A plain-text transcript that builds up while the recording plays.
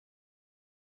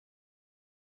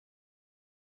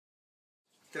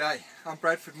G'day, I'm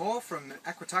Bradford Moore from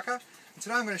Aquatucker, and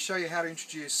today I'm going to show you how to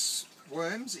introduce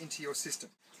worms into your system.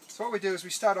 So what we do is we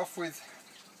start off with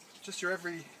just your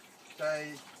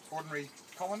everyday ordinary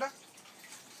colander.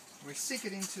 We sink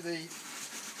it into the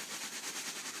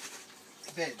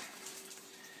bed,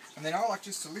 and then I like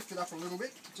just to lift it up a little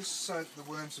bit just so that the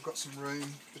worms have got some room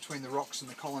between the rocks and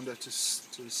the colander to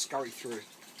scurry through.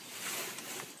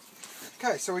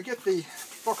 Okay, so we get the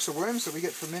box of worms that we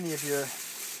get from many of your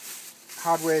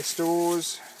hardware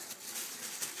stores.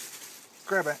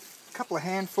 Grab a couple of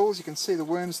handfuls, you can see the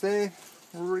worms there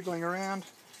wriggling around.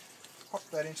 Pop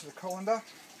that into the colander.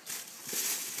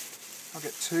 I'll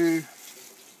get two.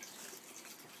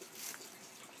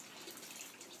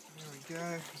 There we go,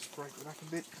 let's break it up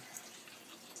a bit.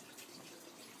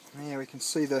 There we can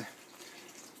see the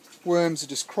worms are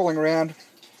just crawling around.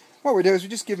 What we do is we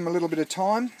just give them a little bit of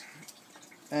time,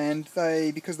 and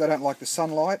because they don't like the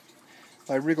sunlight,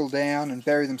 they wriggle down and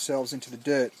bury themselves into the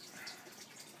dirt.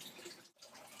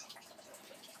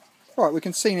 Right, we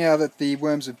can see now that the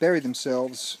worms have buried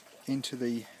themselves into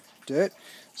the dirt,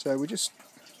 so we just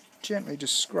gently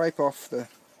scrape off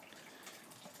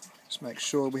just make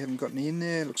sure we haven't got any in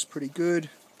there. Looks pretty good,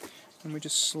 and we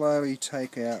just slowly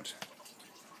take out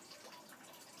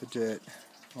the dirt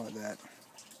like that.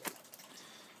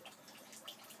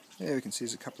 There we can see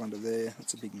there's a couple under there.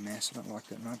 That's a big mess, I don't like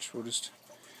that much. We'll just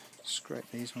scrape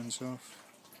these ones off.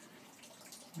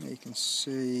 There you can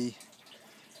see,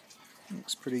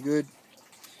 looks pretty good.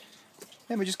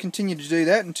 And we just continue to do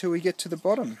that until we get to the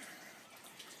bottom.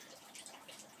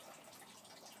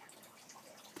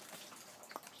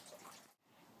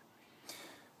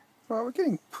 Right, we're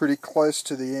getting pretty close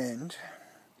to the end.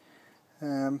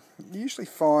 You usually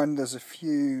find there's a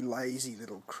few lazy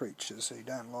little creatures who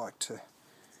don't like to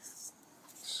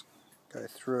go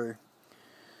through.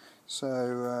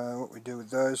 So what we do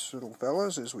with those little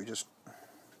fellas is we just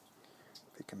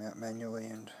pick them out manually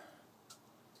and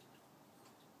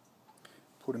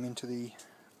put them into the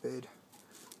bed,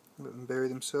 let them bury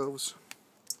themselves.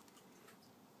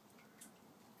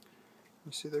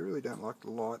 You see, they really don't like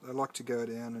the light. They like to go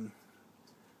down and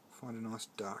find a nice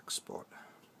dark spot,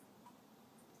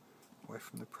 away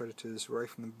from the predators, away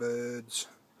from the birds.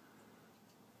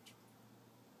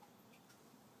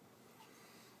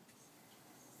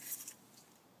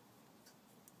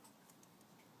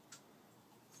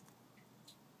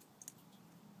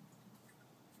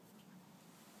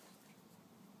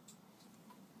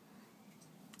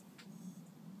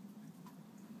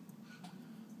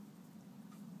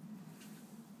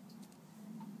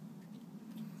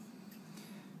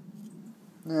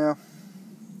 Now,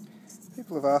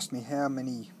 people have asked me how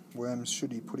many worms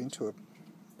should you put into a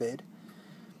bed,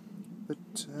 but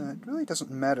it really doesn't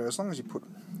matter as long as you put.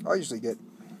 I usually get,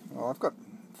 well, I've got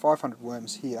 500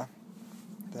 worms here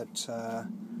that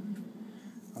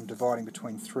I'm dividing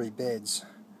between 3 beds.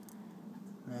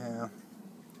 Now,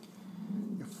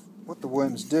 what the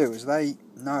worms do is they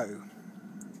know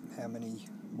how many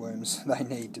worms they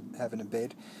need to have in a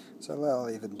bed, so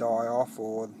they'll either die off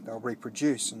or they'll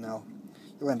reproduce, and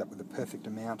you'll end up with the perfect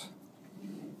amount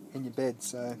in your bed.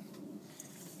 So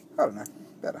I don't know,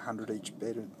 about 100 each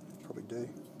bed would probably do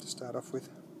to start off with.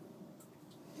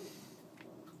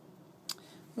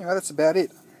 Anyway, that's about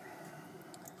it.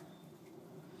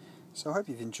 So I hope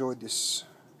you've enjoyed this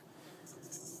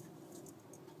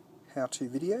how-to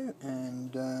video,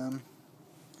 and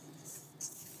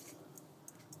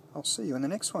I'll see you in the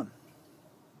next one.